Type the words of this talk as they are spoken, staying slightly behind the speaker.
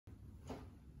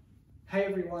Hey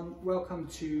everyone, welcome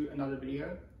to another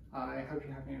video. I hope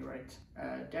you're having a great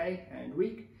day and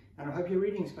week, and I hope your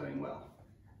reading's going well.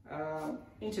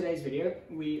 In today's video,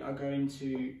 we are going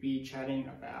to be chatting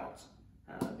about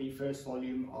the first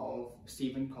volume of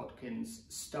Stephen Kotkin's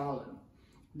Stalin.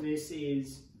 This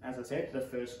is, as I said, the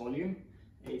first volume.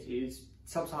 It is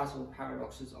subtitled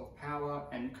Paradoxes of Power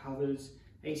and covers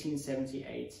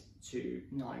 1878 to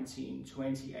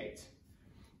 1928.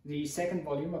 The second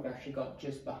volume I've actually got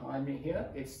just behind me here.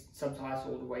 It's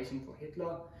subtitled Waiting for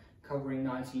Hitler, covering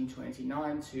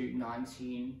 1929 to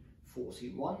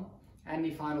 1941. And the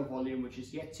final volume, which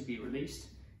is yet to be released,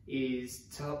 is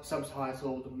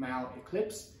subtitled Mao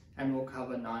Eclipse and will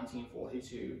cover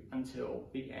 1942 until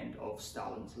the end of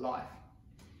Stalin's life.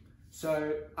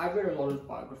 So I've read a lot of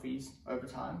biographies over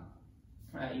time.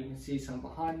 You can see some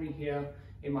behind me here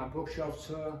in my bookshelf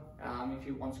tour, if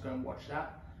you want to go and watch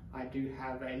that. I do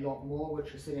have a lot more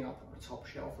which are sitting up on the top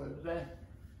shelf over there.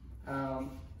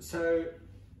 So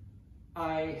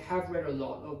I have read a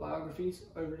lot of biographies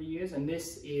over the years, and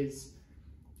this is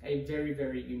a very,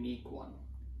 very unique one.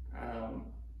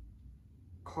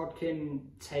 Kotkin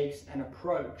takes an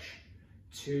approach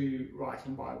to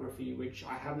writing biography which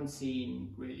I haven't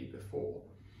seen really before.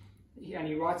 And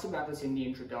he writes about this in the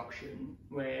introduction,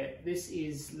 where this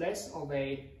is less of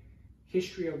a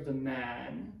history of the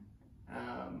man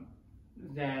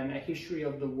than a history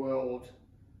of the world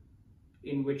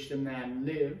in which the man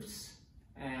lives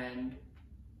and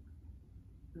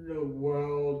the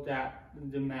world that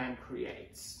the man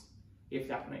creates, if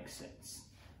that makes sense.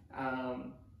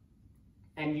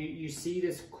 And you see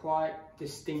this quite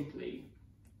distinctly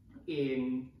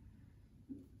in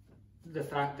the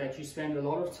fact that you spend a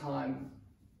lot of time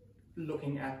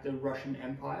looking at the Russian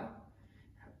Empire,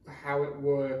 how it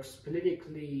works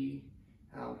politically,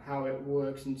 how it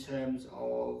works in terms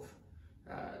of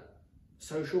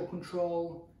social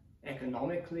control,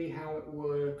 economically how it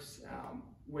works,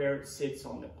 where it sits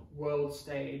on the world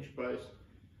stage, both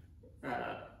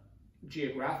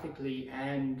geographically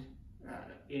and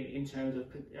in terms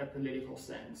of a political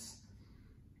sense.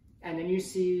 And then you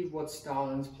see what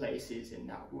Stalin's place is in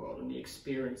that world and the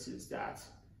experiences that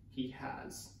he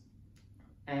has.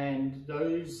 And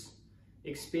those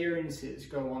experiences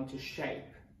go on to shape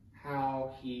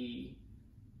how he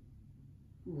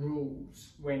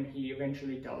rules when he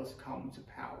eventually does come to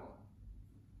power.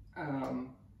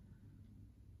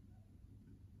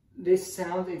 This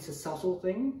sounds, it's a subtle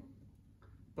thing,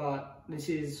 but this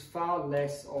is far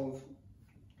less of,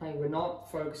 like, we're not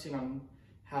focusing on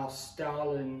how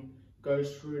Stalin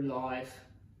goes through life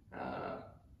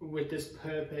with this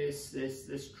purpose,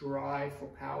 this drive for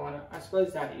power. I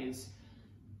suppose that is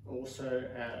also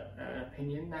an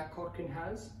opinion that Kotkin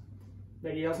has.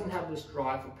 But he doesn't have this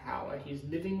drive for power. He's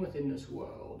living within this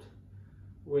world,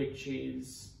 which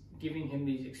is giving him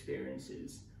these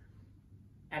experiences.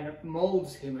 And it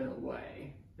molds him in a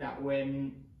way that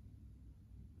when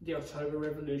the October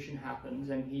Revolution happens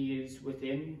and he is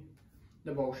within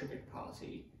the Bolshevik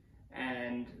Party,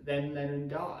 and then Lenin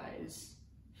dies,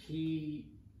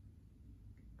 he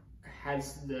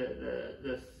has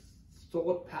the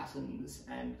thought patterns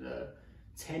and the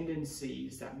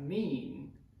tendencies that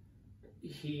mean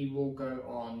he will go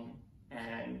on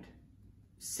and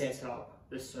set up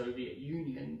the Soviet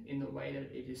Union in the way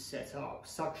that it is set up,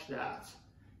 such that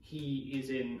he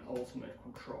is in ultimate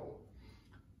control.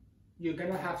 You're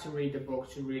going to have to read the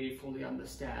book to really fully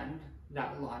understand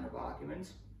that line of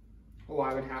argument, or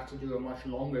I would have to do a much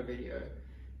longer video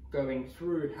going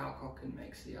through how Kotkin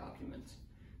makes the argument.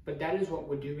 But that is what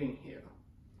we're doing here.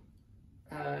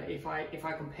 If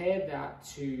I compare that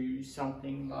to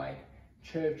something like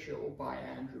Churchill by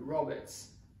Andrew Roberts,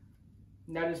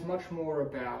 that is much more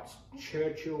about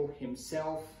Churchill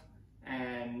himself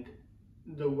and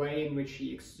the way in which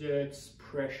he exerts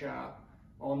pressure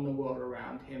on the world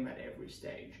around him at every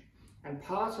stage. And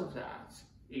part of that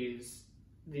is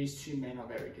these two men are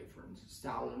very different.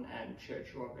 Stalin and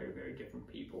Churchill are very, very different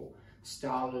people.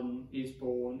 Stalin is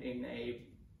born in a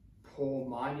poor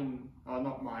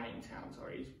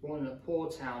he's born in a poor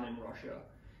town in Russia,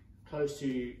 close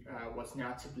to what's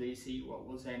now Tbilisi, what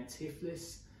was then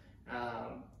Tiflis.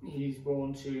 He's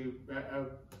born to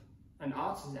an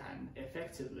artisan,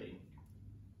 effectively,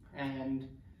 and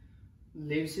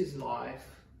lives his life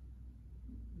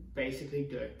basically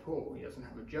dirt poor. He doesn't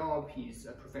have a job, he's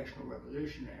a professional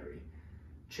revolutionary.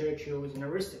 Churchill is an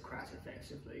aristocrat,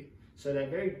 effectively. So they're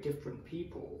very different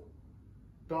people,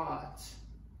 but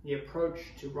the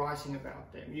approach to writing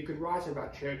about them, you could write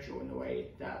about Churchill in the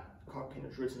way that Kotkin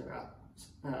has written about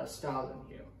Stalin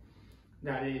here.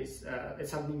 That is,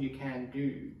 it's something you can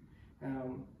do.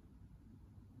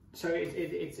 So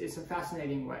it's a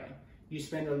fascinating way. You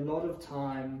spend a lot of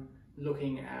time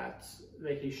looking at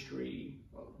the history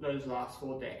of those last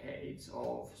 4 decades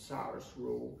of Tsarist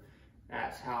rule,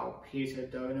 at how Peter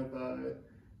Donabo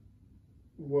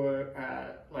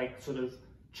sort of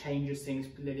changes things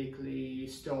politically,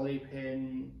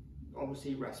 Stolypin,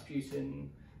 obviously Rasputin,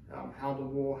 how the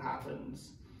war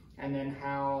happens, and then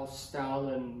how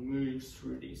Stalin moves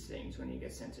through these things when he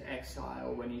gets sent to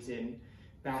exile, when he's in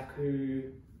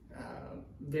Baku,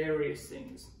 various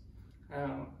things.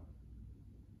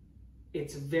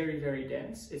 It's very, very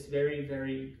dense. It's very,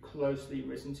 very closely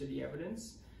written to the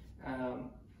evidence.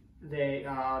 There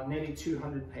are nearly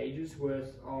 200 pages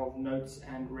worth of notes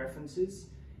and references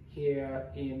here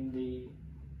in the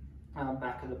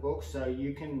back of the book, so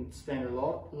you can spend a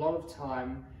lot of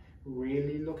time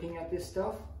really looking at this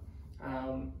stuff,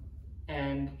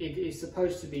 and it is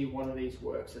supposed to be one of these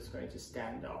works that's going to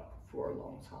stand up for a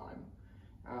long time,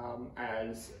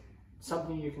 as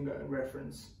something you can go and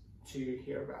reference to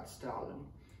hear about Stalin.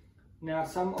 Now,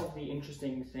 some of the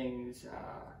interesting things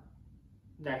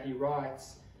that he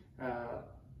writes,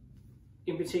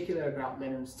 in particular about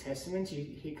Lenin's testament,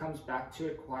 he comes back to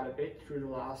it quite a bit through the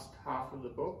last half of the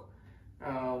book,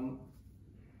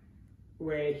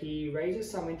 where he raises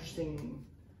some interesting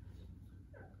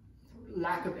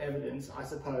lack of evidence, I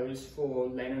suppose, for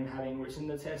Lenin having written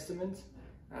the testament,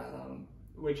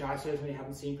 which I certainly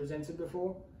haven't seen presented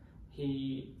before.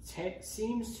 He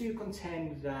seems to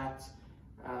contend that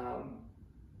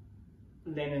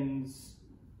Lenin's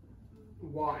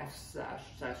wife slash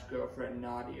girlfriend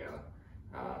Nadia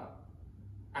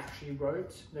actually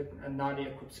wrote,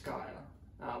 Nadia Krupskaya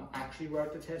actually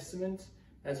wrote the testament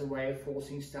as a way of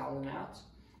forcing Stalin out,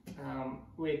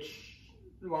 which,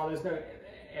 while there's no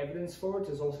evidence for it,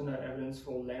 there's also no evidence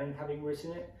for Lenin having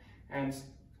written it, and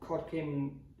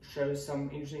Kotkin shows some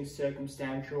interesting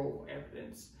circumstantial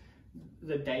evidence,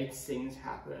 the dates things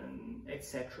happen,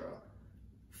 etc.,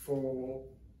 for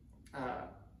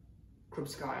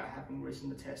Krupskaya having written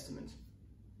the testament.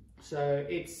 So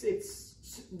it's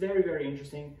very, very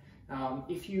interesting.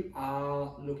 If you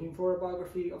are looking for a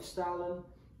biography of Stalin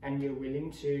and you're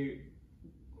willing to,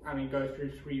 go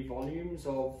through 3 volumes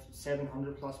of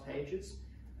 700 plus pages,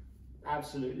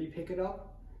 absolutely pick it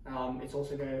up. It's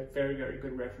also got very, very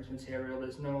good reference material.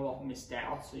 There's not a lot missed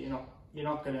out, so you're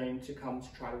not going to come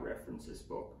to try to reference this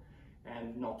book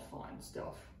and not find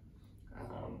stuff.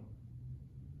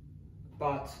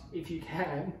 But if you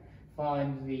can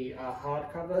find the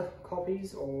hardcover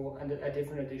copies or a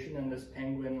different edition, and this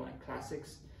Penguin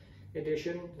Classics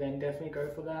edition, then definitely go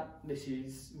for that. This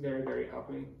is very, very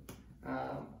ugly.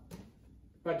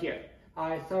 But yeah,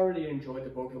 I thoroughly enjoyed the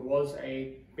book. It was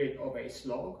a bit of a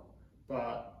slog,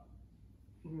 but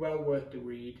well worth the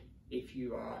read if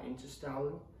you are into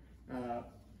Stalin.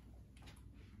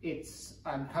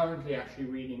 I'm currently actually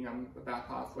reading, I'm about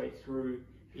halfway through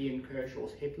Ian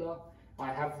Kershaw's Hitler.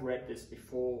 I have read this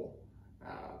before,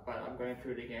 but I'm going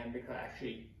through it again because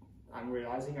I'm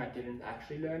realizing I didn't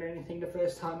actually learn anything the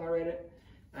first time I read it.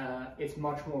 It's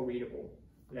much more readable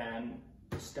than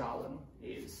Stalin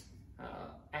is.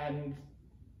 And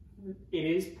it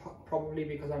is probably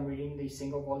because I'm reading the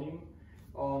single volume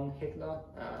on Hitler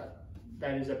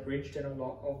that is abridged, and a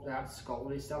lot of that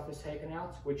scholarly stuff is taken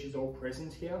out, which is all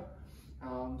present here.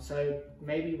 So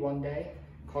maybe one day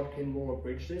Kotkin will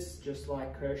abridge this just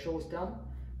like Kershaw's done,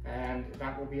 and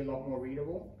that will be a lot more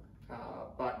readable.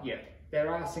 But yeah, there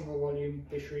are single volume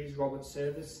histories. Robert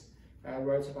Service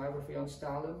wrote a biography on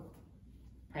Stalin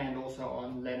and also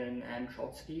on Lenin and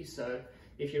Trotsky. So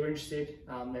if you're interested,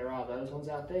 there are those ones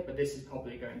out there, but this is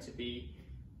probably going to be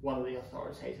one of the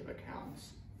authoritative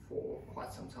accounts for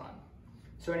quite some time.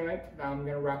 So anyway, I'm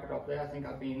going to wrap it up there. I think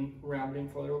I've been rambling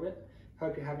for a little bit.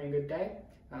 Hope you're having a good day,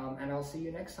 and I'll see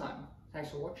you next time. Thanks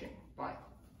for watching. Bye.